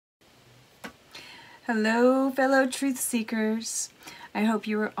Hello, fellow truth seekers. I hope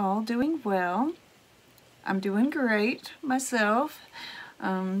you are all doing well. I'm doing great myself.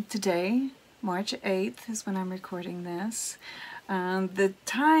 Today, March 8th, is when I'm recording this. The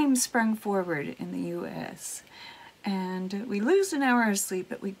time sprung forward in the U.S. and we lose an hour of sleep,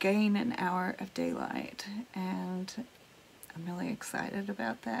 but we gain an hour of daylight. And I'm really excited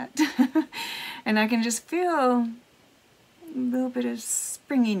about that. And I can just feel a little bit of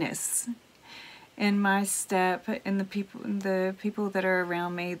springiness in my step, in the people that are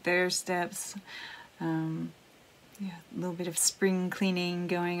around me, their steps. Yeah, a little bit of spring cleaning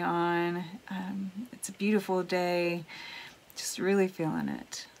going on. It's a beautiful day, just really feeling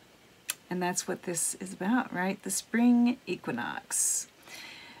it. And that's what this is about, right? The spring equinox.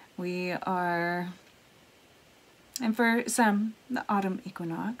 We are, and for some, the autumn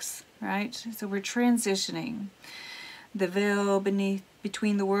equinox, right? So we're transitioning. The veil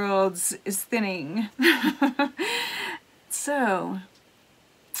between the worlds is thinning. So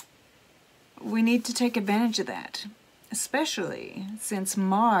we need to take advantage of that, especially since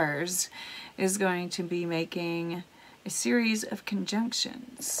Mars is going to be making a series of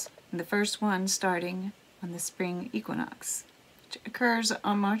conjunctions. And the first one starting on the spring equinox, which occurs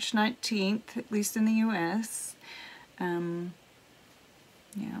on March 19th, at least in the U.S. Yeah,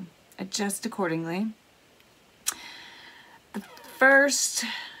 adjust accordingly. The first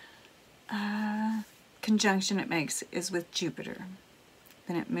conjunction it makes is with Jupiter.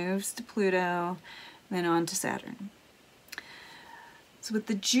 Then it moves to Pluto, then on to Saturn. So with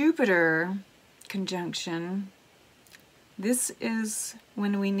the Jupiter conjunction, this is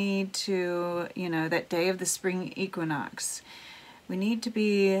when we need to, that day of the spring equinox, we need to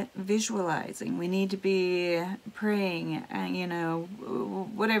be visualizing, we need to be praying,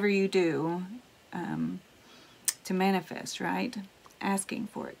 whatever you do to manifest, right? Asking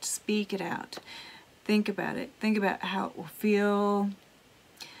for it, speak it out, think about it, think about how it will feel.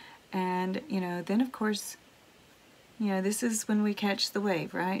 And, then of course, this is when we catch the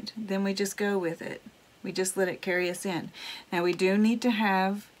wave, right? Then we just go with it. We just let it carry us in. Now we do need to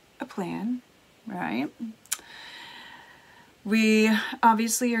have a plan, right? We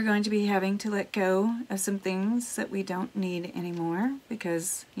obviously are going to be having to let go of some things that we don't need anymore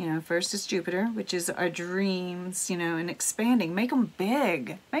because, first is Jupiter, which is our dreams, and expanding. Make them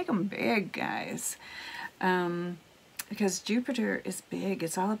big. Make them big, guys. Because Jupiter is big.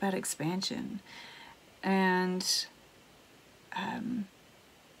 It's all about expansion. And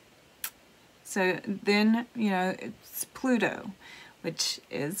so then, it's Pluto, which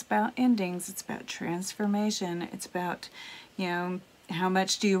is about endings. It's about transformation. It's about, how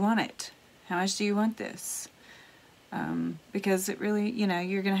much do you want it? How much do you want this? Because it really,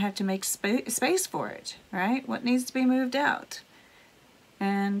 you're going to have to make space for it, right? What needs to be moved out?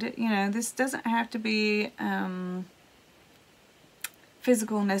 And, this doesn't have to be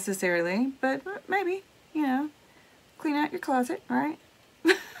physical necessarily, but maybe, clean out your closet, right?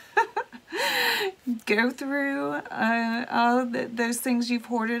 Go through all those things you've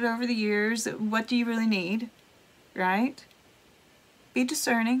hoarded over the years. What do you really need, right? Be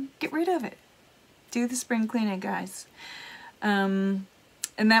discerning. Get rid of it. Do the spring cleaning, guys. And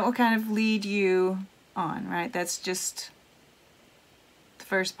that will kind of lead you on, right? That's just the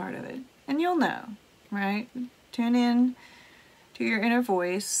first part of it. And you'll know, right? Tune in to your inner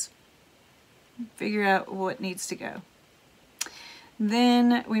voice. Figure out what needs to go.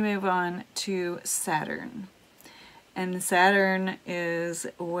 Then we move on to Saturn. And Saturn is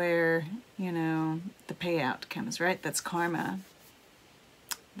where, the payout comes, right? That's karma.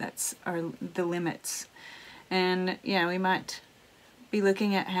 That's the limits. And yeah, we might be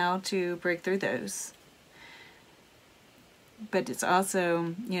looking at how to break through those. But it's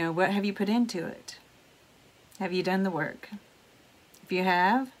also, what have you put into it? Have you done the work? If you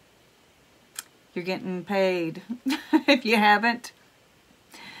have, you're getting paid. If you haven't,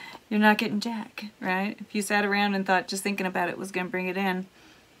 you're not getting jack, right? If you sat around and thought just thinking about it was going to bring it in,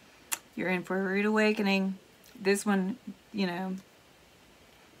 you're in for a rude awakening. This one,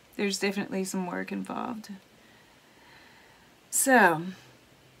 there's definitely some work involved. So,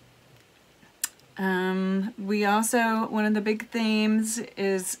 we also, one of the big themes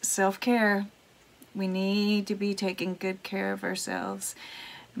is self-care. We need to be taking good care of ourselves.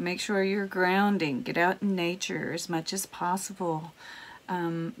 Make sure you're grounding. Get out in nature as much as possible.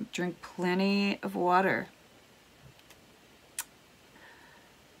 Drink plenty of water.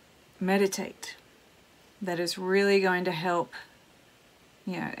 Meditate. That is really going to help.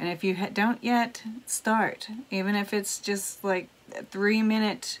 And if you don't yet, start. Even if it's just like a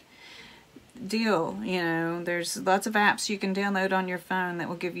 3-minute deal. You know, there's lots of apps you can download on your phone that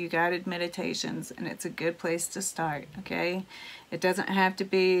will give you guided meditations, and it's a good place to start, okay? It doesn't have to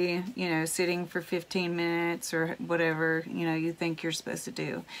be, you know, sitting for 15 minutes or whatever, you know, you think you're supposed to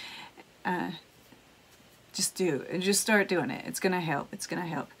do. Just start doing it. It's going to help. It's going to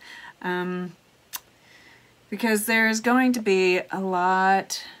help. Because there's going to be a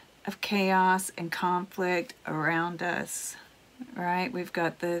lot of chaos and conflict around us, right? We've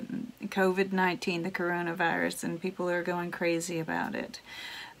got the COVID-19, the coronavirus, and people are going crazy about it.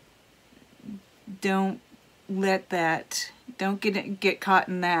 Don't let that, don't get caught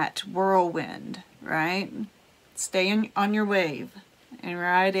in that whirlwind, right? Stay on your wave and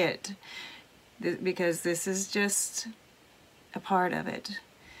ride it, because this is just a part of it.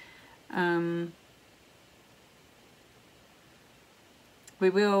 We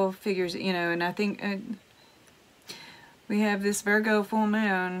will figure, you know, and I think we have this Virgo full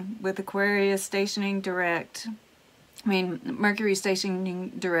moon with Aquarius stationing direct. I mean, Mercury stationing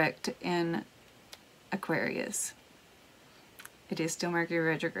direct in Aquarius. It is still Mercury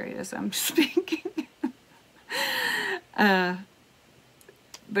retrograde as I'm speaking.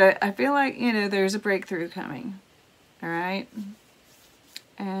 But I feel like, you know, there's a breakthrough coming. All right?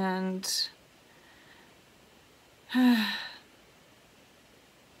 And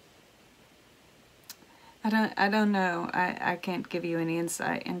I don't know. I can't give you any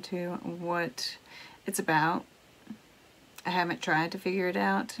insight into what it's about. I haven't tried to figure it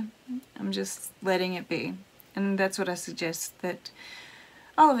out. I'm just letting it be. And that's what I suggest that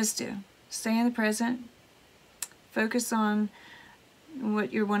all of us do. Stay in the present. Focus on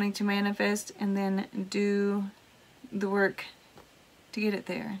what you're wanting to manifest, and then do the work to get it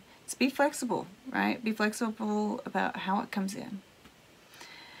there. Just be flexible, right? Be flexible about how it comes in.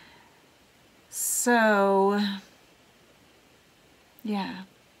 So, yeah.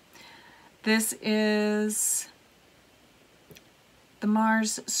 This is the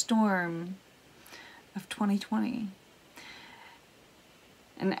Mars storm of 2020.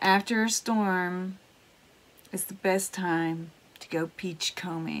 And after a storm, it's the best time to go peach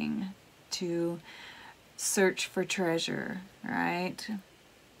combing, to search for treasure, right?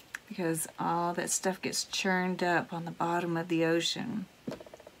 Because all that stuff gets churned up on the bottom of the ocean.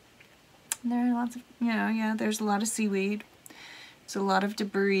 And there are lots of, you know, yeah, there's a lot of seaweed. There's a lot of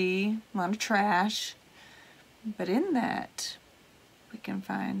debris, a lot of trash. But in that, we can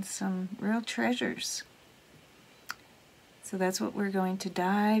find some real treasures. So that's what we're going to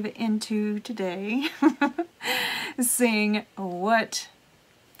dive into today. Seeing what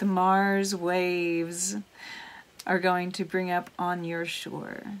the Mars waves are going to bring up on your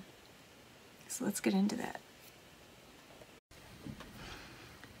shore. So let's get into that.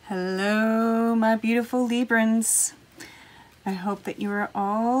 Hello, my beautiful Librans. I hope that you are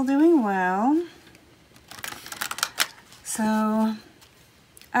all doing well. So,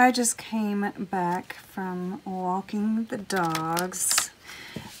 I just came back from walking the dogs,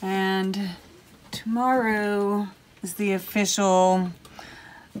 and tomorrow is the official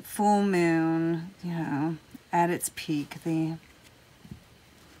full moon, you know, at its peak, the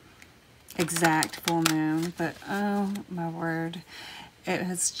exact full moon, but oh my word, it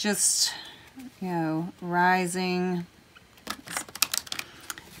has just, you know, rising.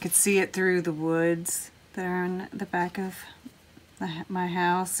 I could see it through the woods that are in the back of my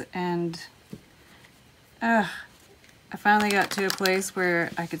house, and I finally got to a place where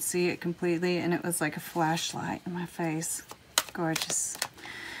I could see it completely, and it was like a flashlight in my face. Gorgeous.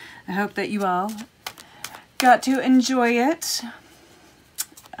 I hope that you all got to enjoy it.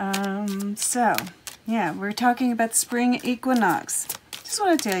 So, yeah, we're talking about the spring equinox. Just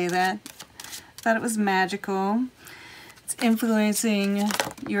want to tell you that. Thought it was magical. It's influencing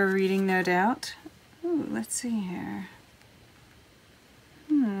your reading, no doubt. Ooh, let's see here.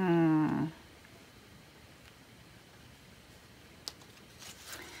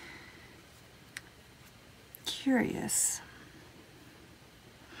 Curious.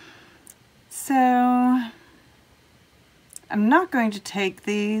 So, I'm not going to take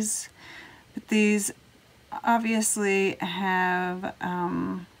these, but these obviously have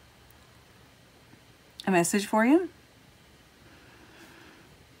a message for you.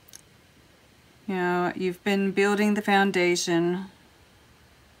 You know, you've been building the foundation.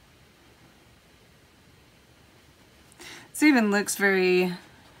 This even looks very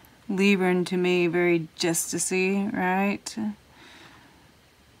Libran to me, very justice-y, right?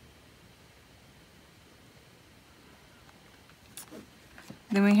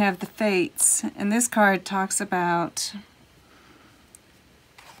 Then we have the Fates, and this card talks about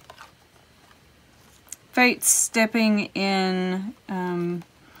Fates stepping in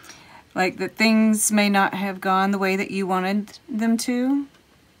Like that things may not have gone the way that you wanted them to.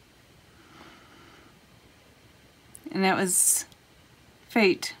 And that was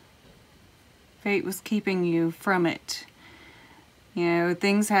fate. Fate was keeping you from it. You know,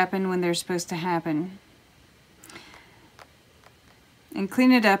 things happen when they're supposed to happen. And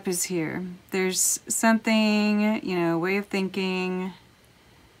clean it up is here. There's something, you know, way of thinking,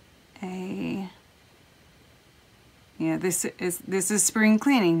 this is spring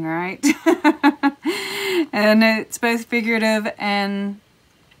cleaning, right? And it's both figurative and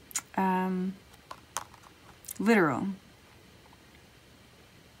literal.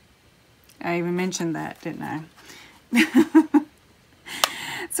 I even mentioned that, didn't I?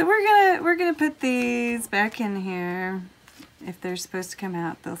 So we're gonna put these back in here. If they're supposed to come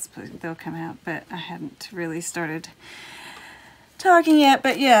out, they'll come out. But I hadn't really started talking yet.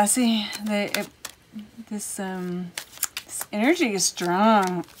 But yeah, see, this energy is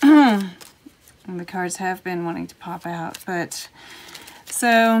strong, and the cards have been wanting to pop out. But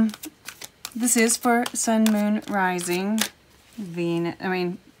so this is for Sun, Moon, Rising,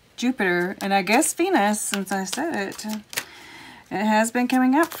 Jupiter, and I guess Venus, since I said it. It has been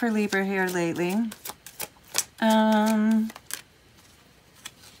coming up for Libra here lately.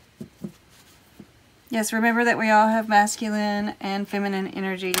 Yes, remember that we all have masculine and feminine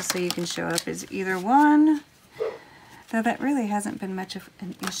energy, so you can show up as either one. Though that really hasn't been much of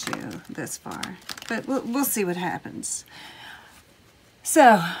an issue thus far. But we'll see what happens.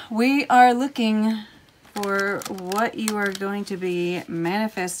 So, we are looking for what you are going to be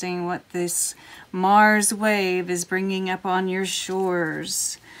manifesting, what this Mars wave is bringing up on your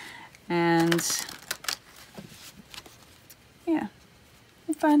shores. And yeah,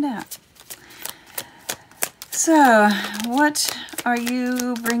 we'll find out. So, what are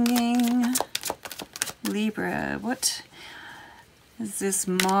you bringing, Libra? What is this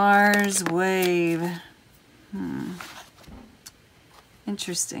Mars wave?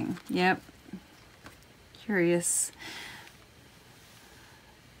 Interesting. Yep. Curious.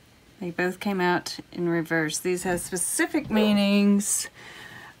 They both came out in reverse. These have specific meanings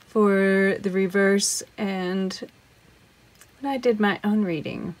for the reverse, and when I did my own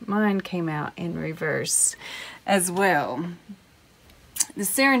reading, mine came out in reverse as well. The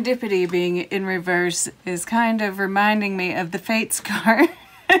serendipity being in reverse is kind of reminding me of the Fates card,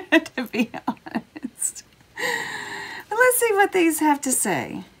 to be honest. But let's see what these have to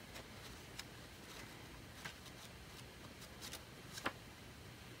say.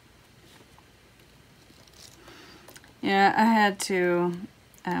 Yeah, I had to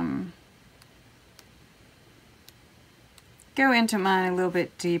go into mine a little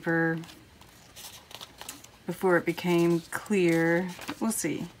bit deeper before it became clear. We'll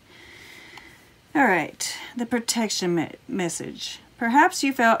see. All right, the protection message. Perhaps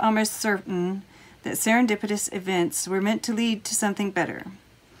you felt almost certain that serendipitous events were meant to lead to something better.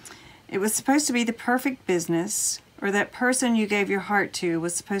 It was supposed to be the perfect business, or that person you gave your heart to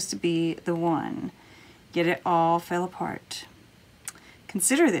was supposed to be the one. Yet it all fell apart.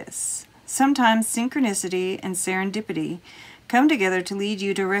 Consider this. Sometimes synchronicity and serendipity come together to lead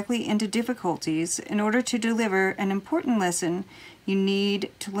you directly into difficulties in order to deliver an important lesson you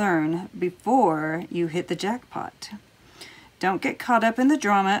need to learn before you hit the jackpot. Don't get caught up in the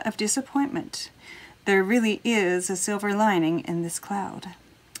drama of disappointment. There really is a silver lining in this cloud.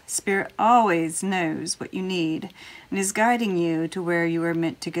 Spirit always knows what you need and is guiding you to where you are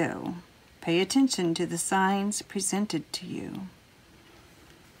meant to go. Pay attention to the signs presented to you.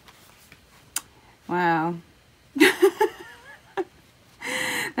 Wow.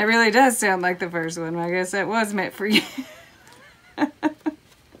 That really does sound like the first one. I guess that was meant for you.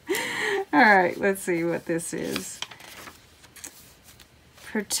 Alright, let's see what this is.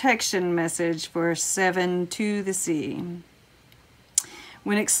 Protection message for 7 to the sea.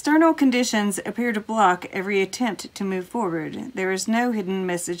 When external conditions appear to block every attempt to move forward, there is no hidden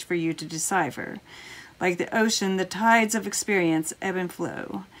message for you to decipher. Like the ocean, the tides of experience ebb and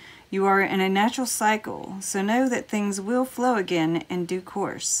flow. You are in a natural cycle, so know that things will flow again in due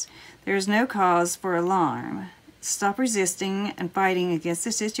course. There is no cause for alarm. Stop resisting and fighting against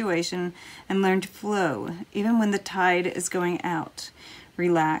the situation and learn to flow, even when the tide is going out.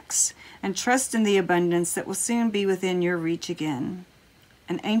 Relax and trust in the abundance that will soon be within your reach again.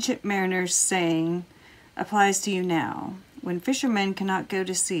 An ancient mariner's saying applies to you now. When fishermen cannot go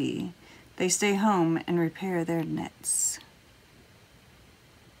to sea, they stay home and repair their nets.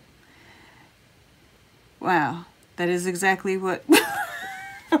 Wow, that is exactly what...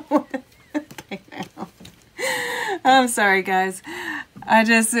 Okay, now. I'm sorry, guys. I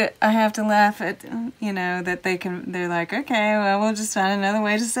have to laugh at you know, that they're like, okay, well, we'll just find another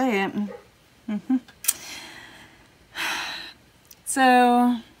way to say it.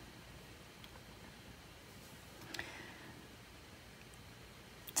 So,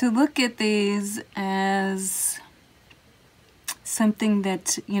 to look at these as something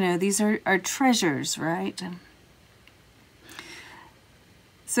that, you know, these are treasures, right?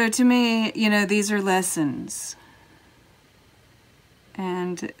 So to me, you know, these are lessons.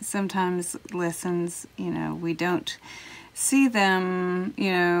 And sometimes lessons, you know, we don't see them,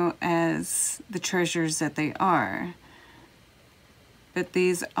 you know, as the treasures that they are. But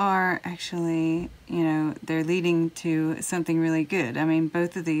these are actually, you know, they're leading to something really good. I mean,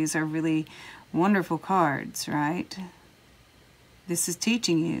 both of these are really wonderful cards, right? This is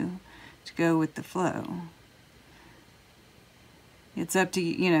teaching you to go with the flow. It's up to,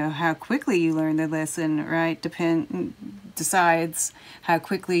 you know, how quickly you learn the lesson, right? Decides how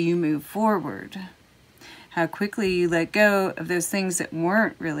quickly you move forward. How quickly you let go of those things that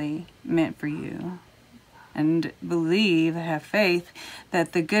weren't really meant for you. And believe, have faith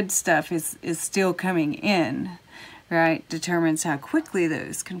that the good stuff is still coming in, right? Determines how quickly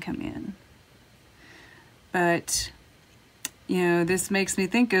those can come in. But, you know, this makes me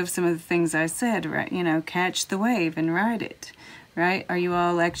think of some of the things I said, right? You know, catch the wave and ride it. Right? Are you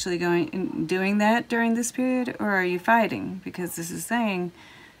all actually doing that during this period, or are you fighting? Because this is saying,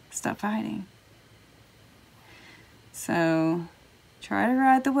 stop fighting. So, try to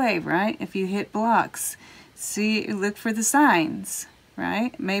ride the wave, right? If you hit blocks, look for the signs,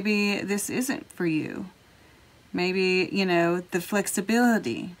 right? Maybe this isn't for you. Maybe, you know, the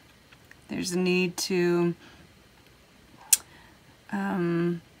flexibility. There's a need to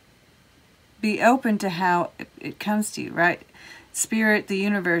be open to how it comes to you, right? Spirit, the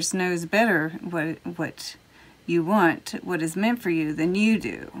universe, knows better what you want, what is meant for you, than you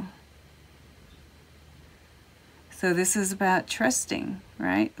do. So this is about trusting,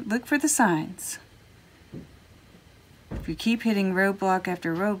 right? Look for the signs. If you keep hitting roadblock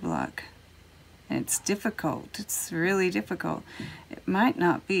after roadblock, and it's difficult, it's really difficult, it might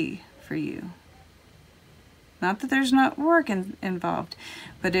not be for you. Not that there's not work involved,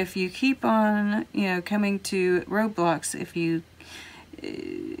 but if you keep on, you know, coming to roadblocks, if you've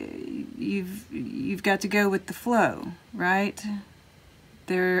got to go with the flow, right?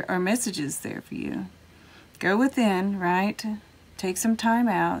 There are messages there for you. Go within, right? Take some time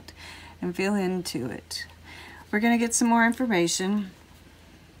out and feel into it. We're going to get some more information.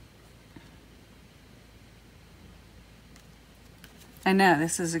 I know,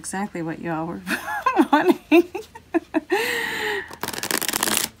 this is exactly what y'all were wanting.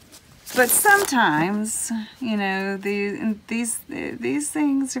 But sometimes, you know, these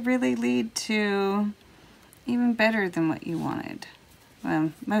things really lead to even better than what you wanted.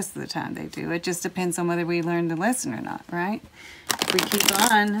 Well, most of the time they do. It just depends on whether we learn the lesson or not, right? If we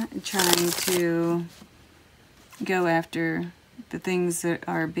keep on trying to go after the things that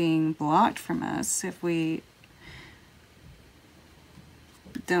are being blocked from us, if we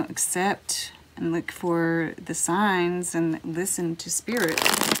don't accept and look for the signs and listen to Spirit,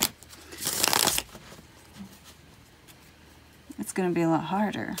 it's going to be a lot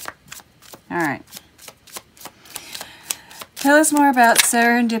harder. All right. Tell us more about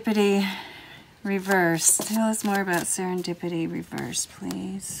serendipity reversed. Tell us more about serendipity reversed,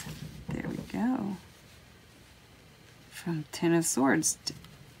 please. There we go. From Ten of Swords to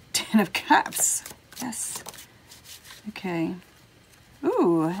Ten of Cups. Yes. Okay.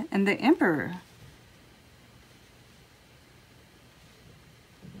 Ooh, and the Emperor.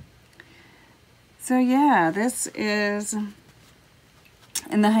 So yeah, this is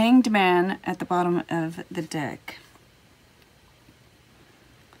in the Hanged Man at the bottom of the deck.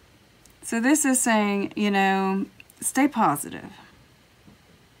 So this is saying, you know, stay positive.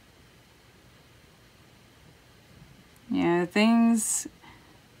 Yeah, things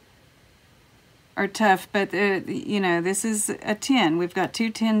are tough, but, you know, this is a 10. We've got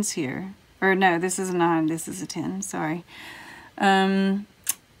two 10s here. Or no, this is a 9. This is a 10. Sorry. Yeah.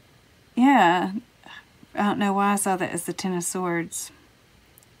 I don't know why I saw that as the 10 of Swords.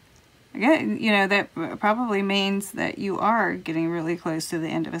 Again, you know, that probably means that you are getting really close to the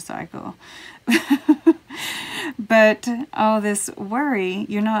end of a cycle. But all this worry,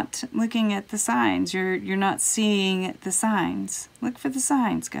 you're not looking at the signs. You're not seeing the signs. Look for the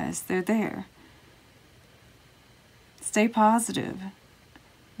signs, guys. They're there. Stay positive.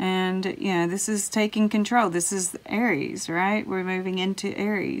 And, you know, this is taking control. This is Aries, right? We're moving into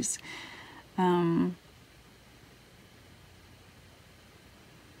Aries.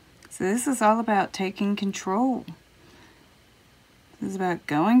 So this is all about taking control. This is about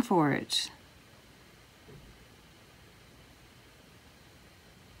going for it.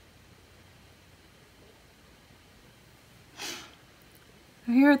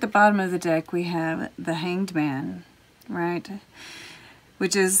 here at the bottom of the deck we have the Hanged Man, right?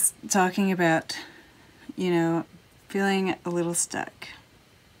 Which is talking about, you know, feeling a little stuck.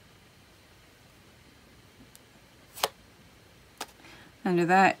 Under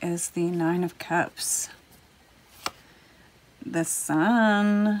that is the Nine of Cups. The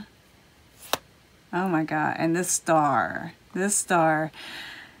Sun. Oh my God, and this star. This star.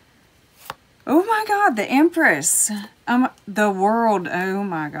 Oh my God, the Empress. The World. Oh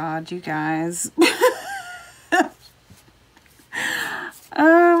my God, you guys.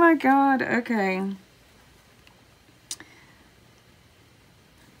 Oh my God, okay.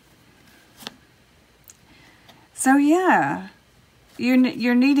 So yeah,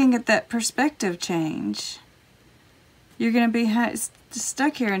 you're needing that perspective change. You're going to be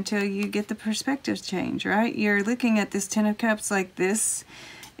stuck here until you get the perspective change, right? You're looking at this Ten of Cups like this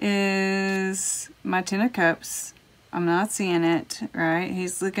is my Ten of Cups. I'm not seeing it, right?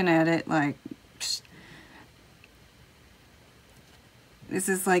 He's looking at it like, psh. This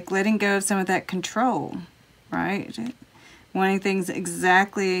is like letting go of some of that control, right? Wanting things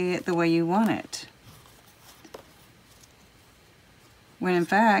exactly the way you want it. When in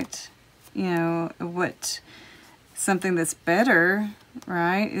fact, you know, something that's better,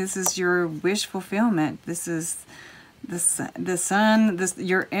 right? This is your wish fulfillment. This is the Sun,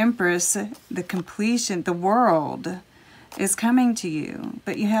 your Empress, the completion, the world is coming to you.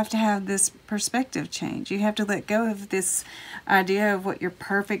 But you have to have this perspective change. You have to let go of this idea of what your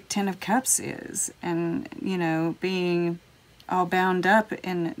perfect Ten of Cups is, and, you know, being all bound up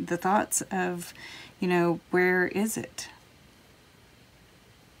in the thoughts of, you know, where is it?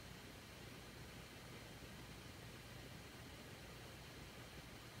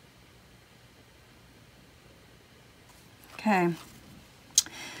 Okay,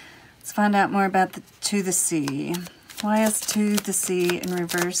 let's find out more about the To the Sea. Why is To the Sea in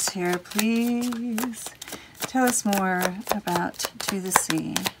reverse here, please? Tell us more about To the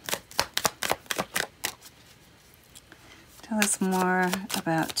Sea. Tell us more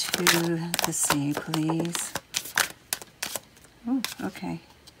about To the Sea, please. Oh, okay.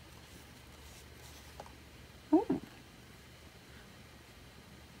 Oh.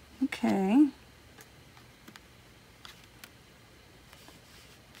 Okay.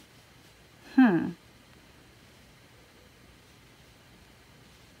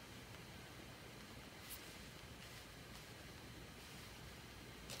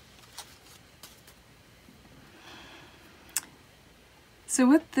 So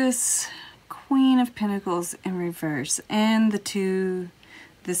with this Queen of Pentacles in reverse and the To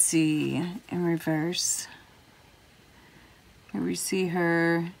the Sea in reverse, here we see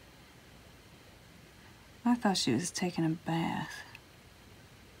her. I thought she was taking a bath.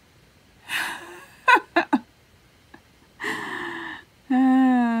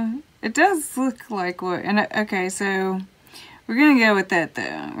 It does look like what, and okay, so we're gonna go with that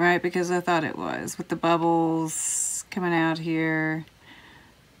though, right? Because I thought it was, with the bubbles coming out here.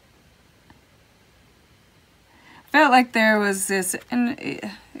 Felt like there was this, and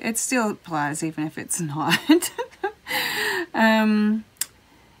it still applies even if it's not, that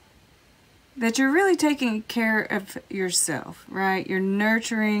you're really taking care of yourself, right? You're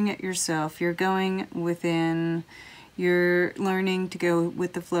nurturing yourself. You're going within. You're learning to go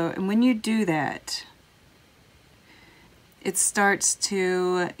with the flow. And when you do that, it starts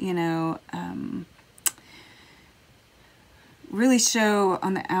to, you know, really show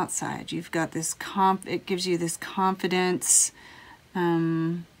on the outside. You've got this it gives you this confidence.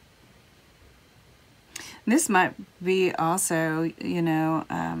 This might be also, you know,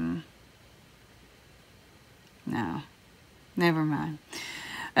 no, never mind.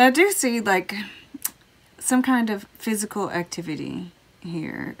 I do see like some kind of physical activity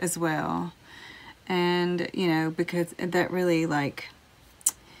here as well. And, you know, because that really like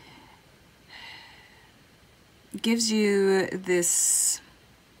gives you this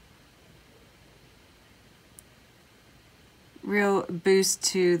real boost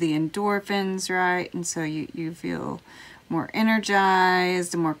to the endorphins, right? And so you feel more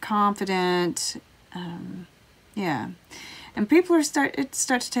energized and more confident. Yeah. And people start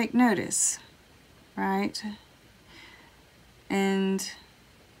to take notice, right? And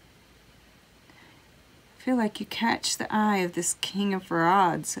I feel like you catch the eye of this King of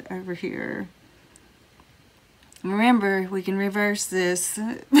Rods over here. Remember, we can reverse this.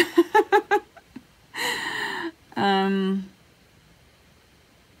 And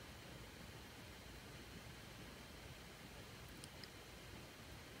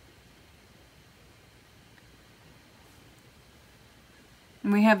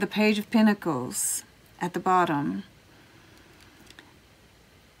we have the Page of Pentacles at the bottom.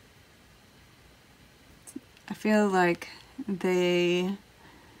 I feel like they,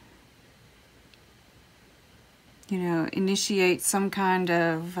 you know, initiate some kind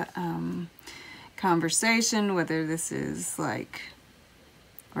of conversation, whether this is like,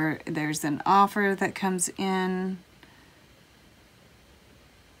 or there's an offer that comes in.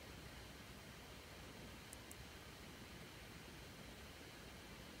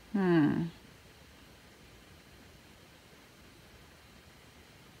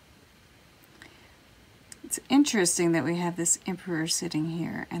 It's interesting that we have this Emperor sitting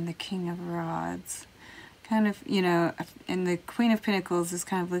here and the King of Rods. Kind of, you know, and the Queen of Pentacles is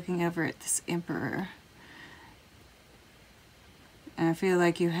kind of looking over at this Emperor. And I feel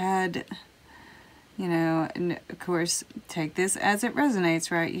like you had, you know, and of course, take this as it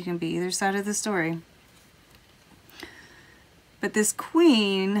resonates, right? You can be either side of the story. But this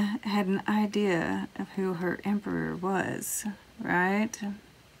Queen had an idea of who her Emperor was, right?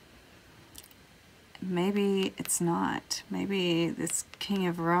 Maybe it's not. Maybe this King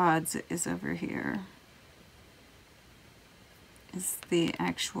of Rods is over here. Is the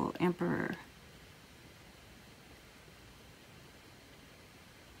actual Emperor.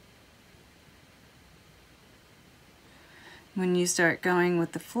 When you start going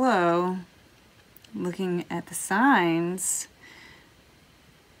with the flow, looking at the signs,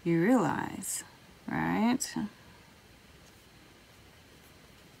 you realize, right?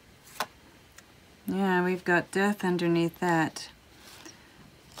 Yeah, we've got death underneath that.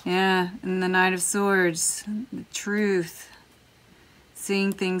 Yeah, and the Knight of Swords, the truth,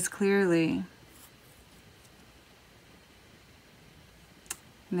 seeing things clearly.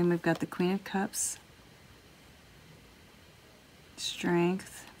 And then we've got the Queen of Cups,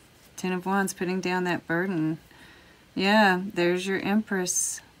 strength, Ten of Wands, putting down that burden. Yeah, there's your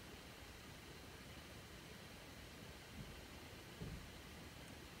Empress.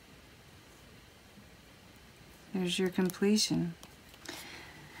 There's your completion.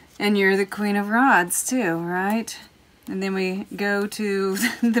 And you're the Queen of Rods too, right? And then we go to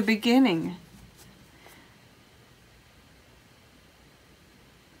the beginning.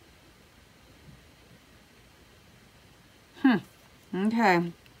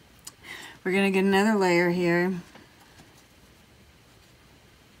 Okay. We're going to get another layer here.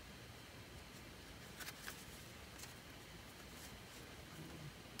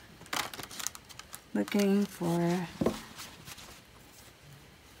 Looking for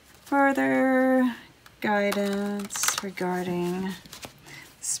further guidance regarding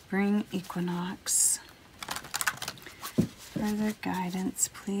spring equinox. Further guidance,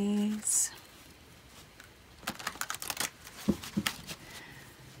 please.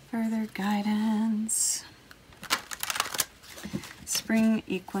 Further guidance. Spring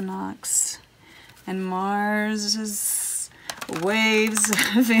equinox and Mars's waves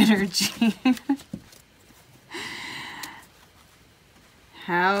of energy.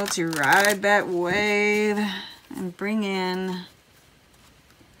 How to ride that wave and bring in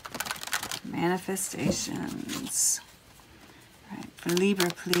manifestations. All right, for Libra,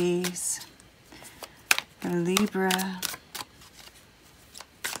 please. For Libra.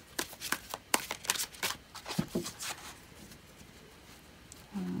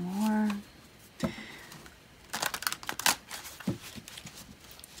 One more.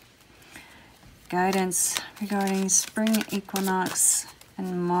 Guidance regarding spring equinox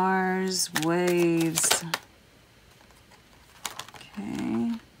and Mars waves.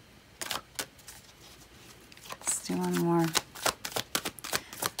 Okay. Let's do one more.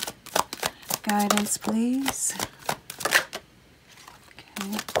 Guidance, please.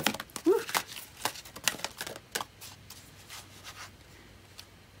 Okay. Woo.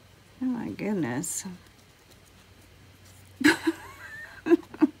 Oh my goodness.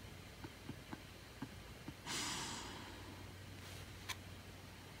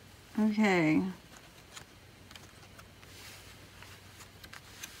 Okay.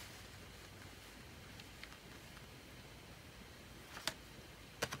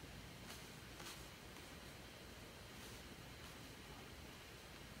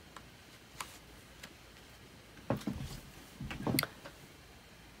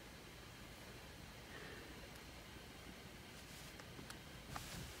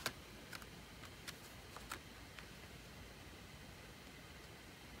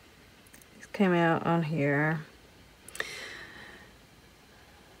 Came out on here. I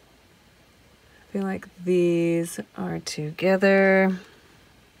feel like these are together.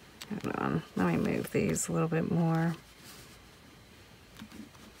 Hold on, let me move these a little bit more.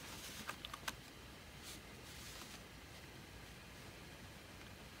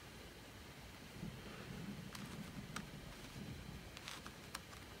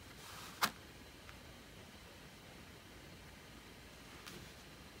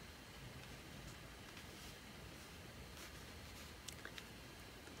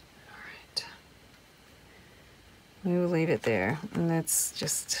 We will leave it there. And that's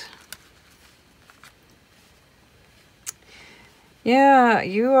just... Yeah,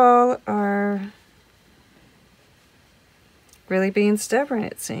 you all are really being stubborn,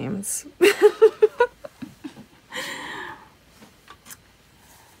 it seems.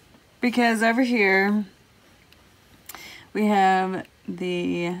 Because over here, we have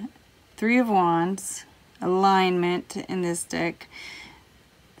the Three of Wands, alignment in this deck,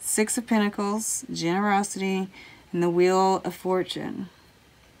 Six of Pentacles, generosity, and the Wheel of Fortune.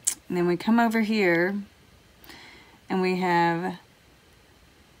 And then we come over here, and we have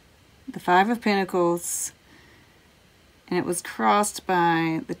the Five of Pentacles, and it was crossed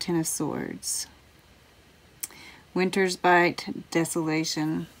by the Ten of Swords. Winter's Bite,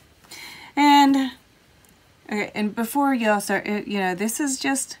 desolation. And, okay, and before y'all start, you know, this is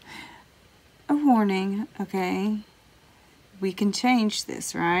just a warning, okay? We can change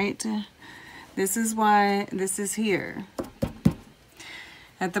this, right? This is why this is here.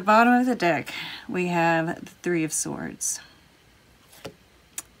 At the bottom of the deck, we have the Three of Swords.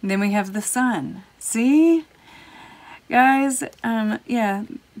 And then we have the Sun. See? Guys, yeah,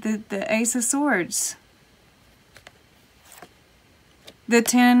 the Ace of Swords. The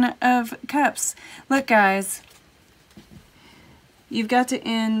Ten of Cups. Look, guys, you've got to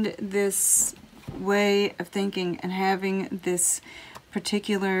end this way of thinking and having this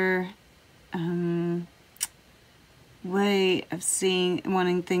particular way of seeing,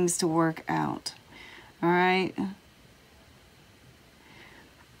 wanting things to work out. All right?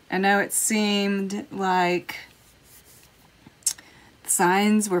 I know it seemed like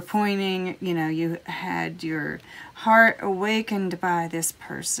signs were pointing, you know, you had your heart awakened by this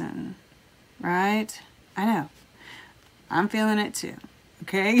person, right? I know. I'm feeling it too.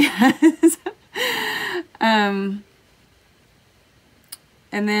 Okay, guys?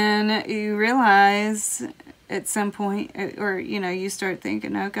 And then you realize at some point, or, you know, you start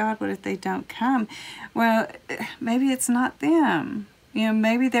thinking, oh God, what if they don't come? Well, maybe it's not them. You know,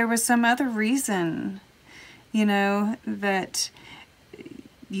 maybe there was some other reason, you know, that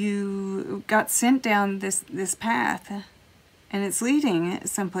you got sent down this path, and it's leading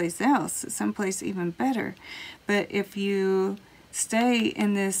someplace else, someplace even better. But if you stay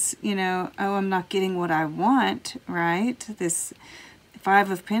in this, you know, oh, I'm not getting what I want, right? This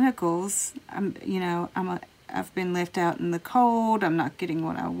Five of Pentacles, you know, I've been left out in the cold, I'm not getting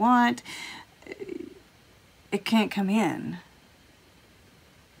what I want. It can't come in.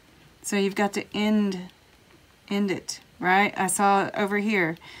 So you've got to end it, right? I saw over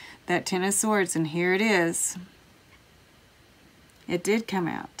here that Ten of Swords, and here it is. It did come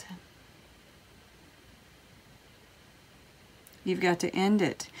out. You've got to end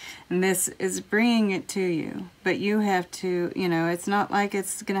it. And this is bringing it to you. But you have to, you know, it's not like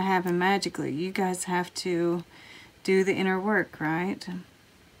it's going to happen magically. You guys have to do the inner work, right?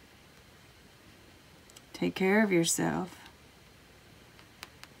 Take care of yourself.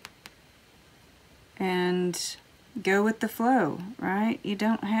 And go with the flow, right? You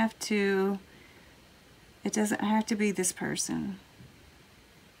don't have to, it doesn't have to be this person.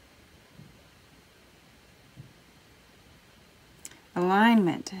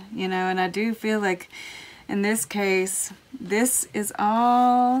 Alignment, you know, and I do feel like in this case, this is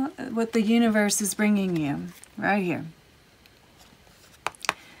all what the universe is bringing you right here.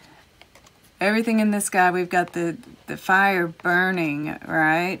 Everything in the sky, we've got the fire burning,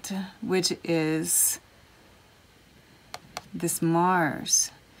 right? Which is this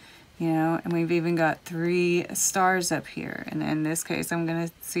Mars, you know, and we've even got 3 stars up here. And in this case, I'm going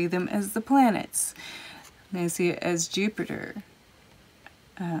to see them as the planets. I'm going to see it as Jupiter,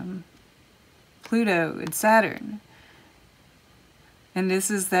 Pluto, and Saturn. And this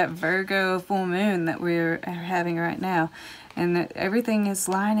is that Virgo full moon that we're having right now. And that everything is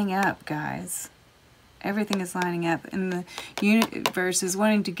lining up, guys. Everything is lining up. And the universe is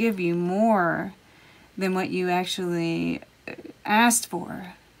wanting to give you more than what you actually asked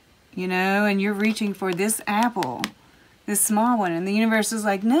for. You know, and you're reaching for this apple, this small one. And the universe is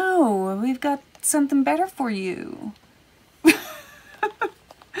like, no, we've got something better for you.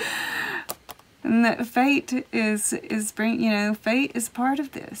 And that fate is you know, fate is part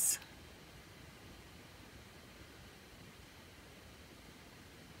of this.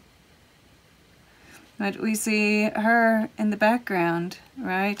 But we see her in the background,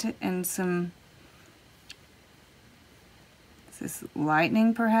 right? And some, is this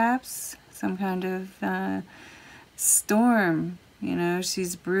lightning perhaps? Some kind of storm, you know,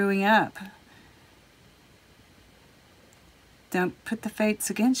 she's brewing up. Don't put the fates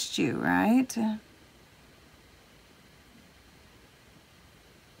against you, right?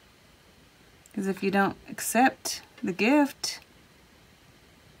 Because if you don't accept the gift.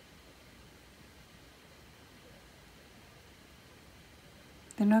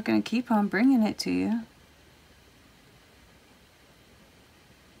 They're not going to keep on bringing it to you.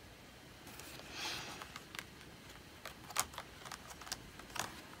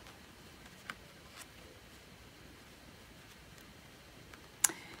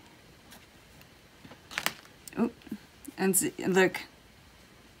 Oh, and look,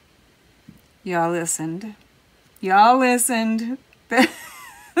 y'all listened. Y'all listened.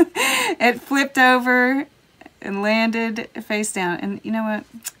 It flipped over and landed face down. And you know what?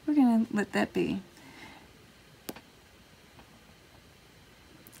 We're going to let that be.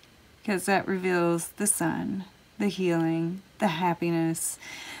 Because that reveals the sun, the healing, the happiness.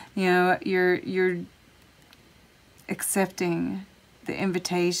 You know, you're accepting the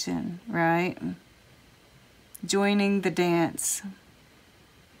invitation, right? Joining the dance.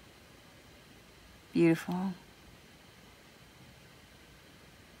 Beautiful.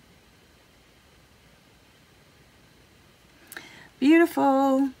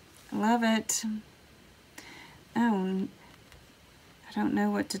 Beautiful. I love it. Oh, I don't know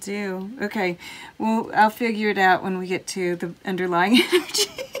what to do. Okay, well, I'll figure it out when we get to the underlying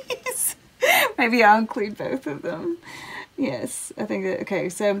energies. Maybe I'll include both of them. Yes, I think that, okay,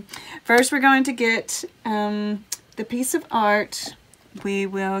 so first we're going to get the piece of art. We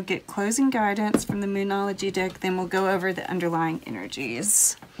will get closing guidance from the Moonology deck, then we'll go over the underlying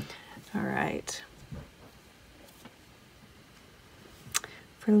energies. All right.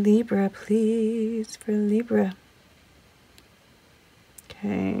 For Libra, please, for Libra.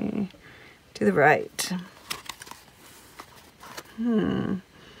 Okay, to the right.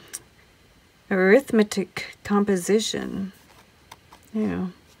 Arithmetic composition. Yeah.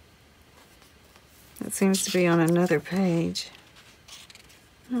 That seems to be on another page.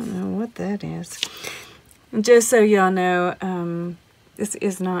 I don't know what that is. Just so y'all know, this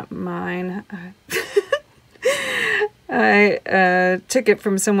is not mine. I took it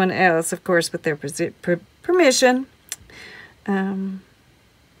from someone else, of course, with their permission.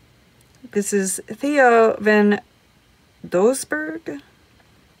 This is Theo van Doesburg.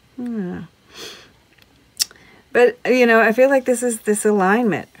 But, you know, I feel like this is this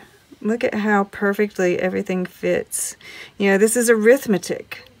alignment. Look at how perfectly everything fits. You know, this is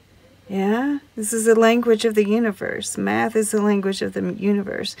arithmetic. Yeah? This is the language of the universe. Math is the language of the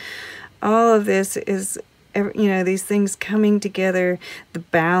universe. All of this is, you know, these things coming together. The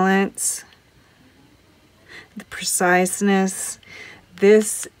balance, the preciseness.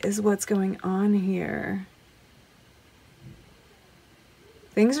 This is what's going on here.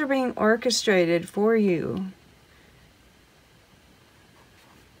 Things are being orchestrated for you.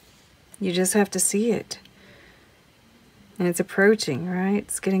 You just have to see it. And it's approaching, right?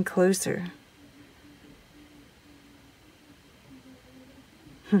 It's getting closer.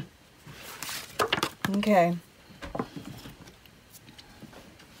 Okay.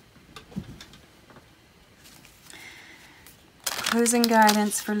 Closing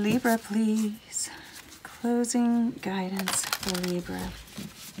guidance for Libra, please. Closing guidance for Libra.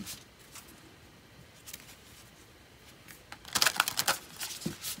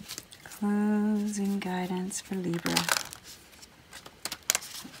 Closing guidance for Libra.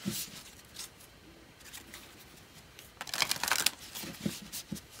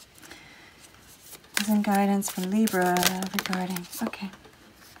 Closing guidance for Libra regarding, okay.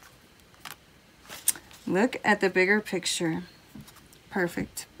 Look at the bigger picture.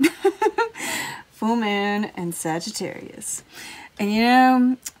 Perfect. Full moon and Sagittarius. And you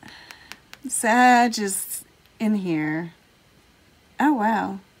know, Sag is in here. Oh,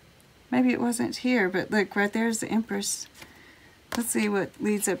 wow. Maybe it wasn't here, but look, right there's the Empress. Let's see what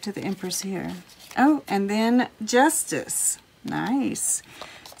leads up to the Empress here. Oh, and then Justice. Nice.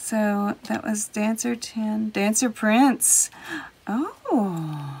 So that was Dancer 10. Dancer Prince.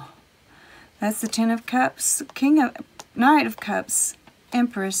 Oh. That's the 10 of Cups. Knight of Cups.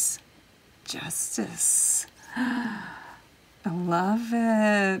 Empress. Justice. I love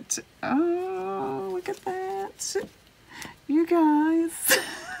it. Oh, look at that. You guys.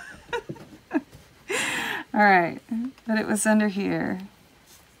 All right, but it was under here.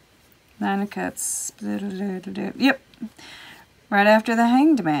 9 of Cups. Yep. Right after the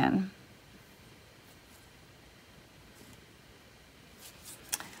Hanged Man.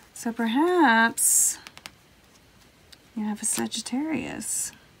 So perhaps you have a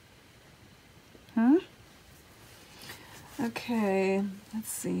Sagittarius. Okay, let's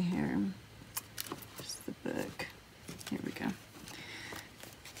see here. Here's the book. Here we go.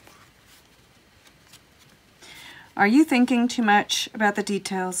 Are you thinking too much about the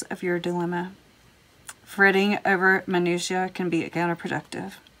details of your dilemma? Fretting over minutiae can be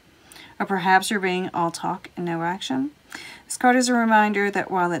counterproductive. Or perhaps you're being all talk and no action. This card is a reminder that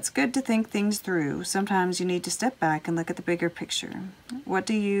while it's good to think things through, sometimes you need to step back and look at the bigger picture. What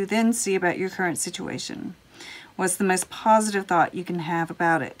do you then see about your current situation? What's the most positive thought you can have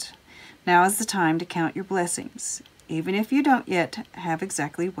about it? Now is the time to count your blessings, even if you don't yet have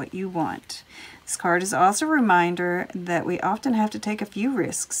exactly what you want. This card is also a reminder that we often have to take a few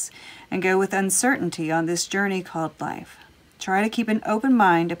risks and go with uncertainty on this journey called life. Try to keep an open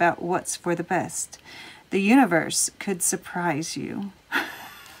mind about what's for the best. The universe could surprise you.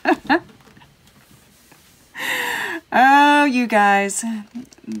 Oh, you guys,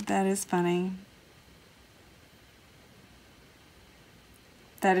 that is funny.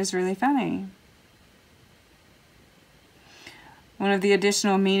 That is really funny. One of the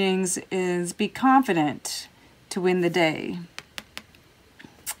additional meanings is be confident to win the day.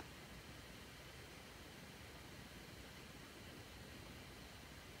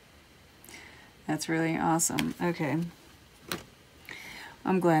 That's really awesome. Okay.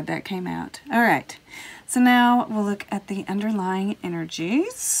 I'm glad that came out. All right. So now we'll look at the underlying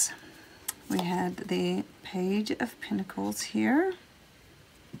energies. We had the Page of Pentacles here.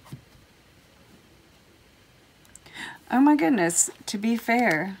 Oh my goodness. To be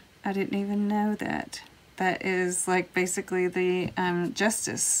fair, I didn't even know that. That is like basically the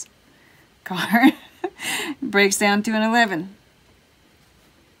Justice card. Breaks down to an 11.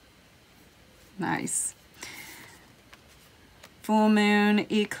 Nice. Full moon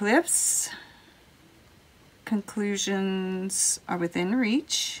eclipse. Conclusions are within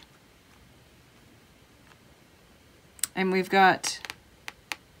reach. And we've got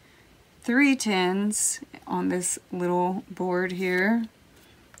 3 tens on this little board here.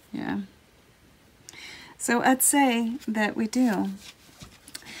 Yeah. So I'd say that we do.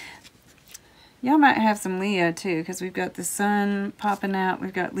 Y'all might have some Leo too, because we've got the sun popping out.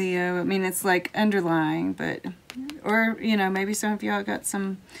 We've got Leo. I mean, it's like underlying, but, or, you know, maybe some of y'all got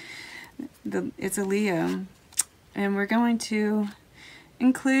some, it's a Leo. And we're going to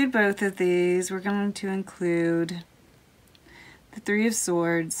include both of these. We're going to include the Three of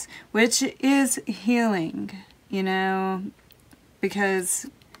Swords, which is healing, you know, because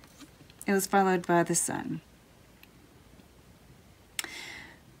it was followed by the sun.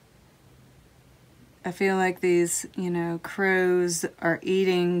 I feel like these, you know, crows are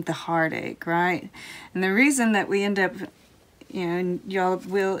eating the heartache, right? And the reason that we end up, you know, and y'all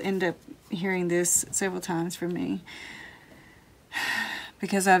will end up hearing this several times from me,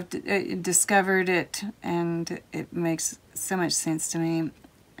 because I've discovered it and it makes so much sense to me,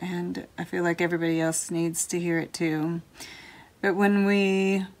 and I feel like everybody else needs to hear it too. But when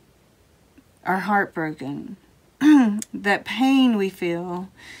we are heartbroken, that pain we feel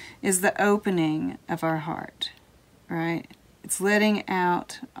is the opening of our heart, right? It's letting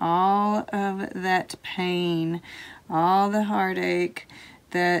out all of that pain, all the heartache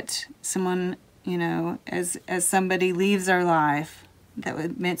that someone, you know, as somebody leaves our life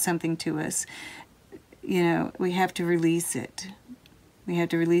that meant something to us, you know, we have to release it. We have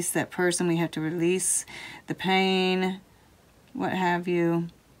to release that person. We have to release the pain, what have you.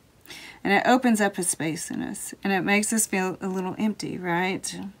 And it opens up a space in us, and it makes us feel a little empty,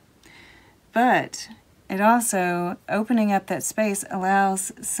 right? But it also, opening up that space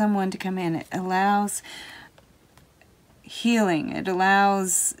allows someone to come in. It allows healing. It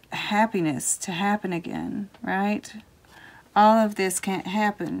allows happiness to happen again, right? All of this can't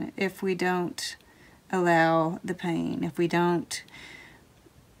happen if we don't allow the pain, if we don't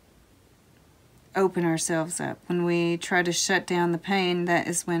open ourselves up. When we try to shut down the pain, that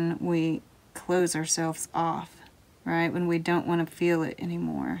is when we close ourselves off, right? When we don't want to feel it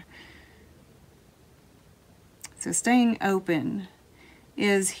anymore. So staying open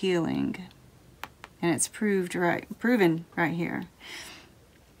is healing, and it's proven right here.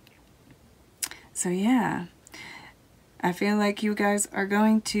 So yeah, I feel like you guys are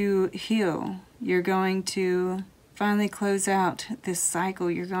going to heal. You're going to finally close out this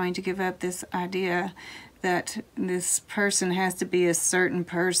cycle. You're going to give up this idea that this person has to be a certain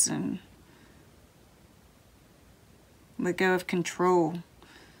person. Let go of control.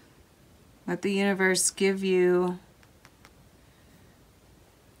 Let the universe give you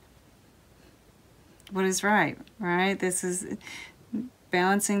what is right, right? This is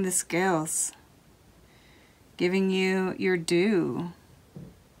balancing the scales, giving you your due.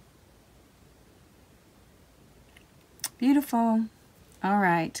 Beautiful. All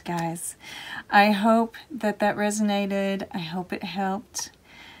right, guys. I hope that resonated. I hope it helped.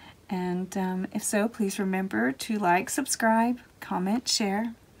 And if so, please remember to like, subscribe, comment,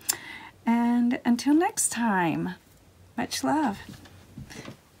 share. And until next time, much love.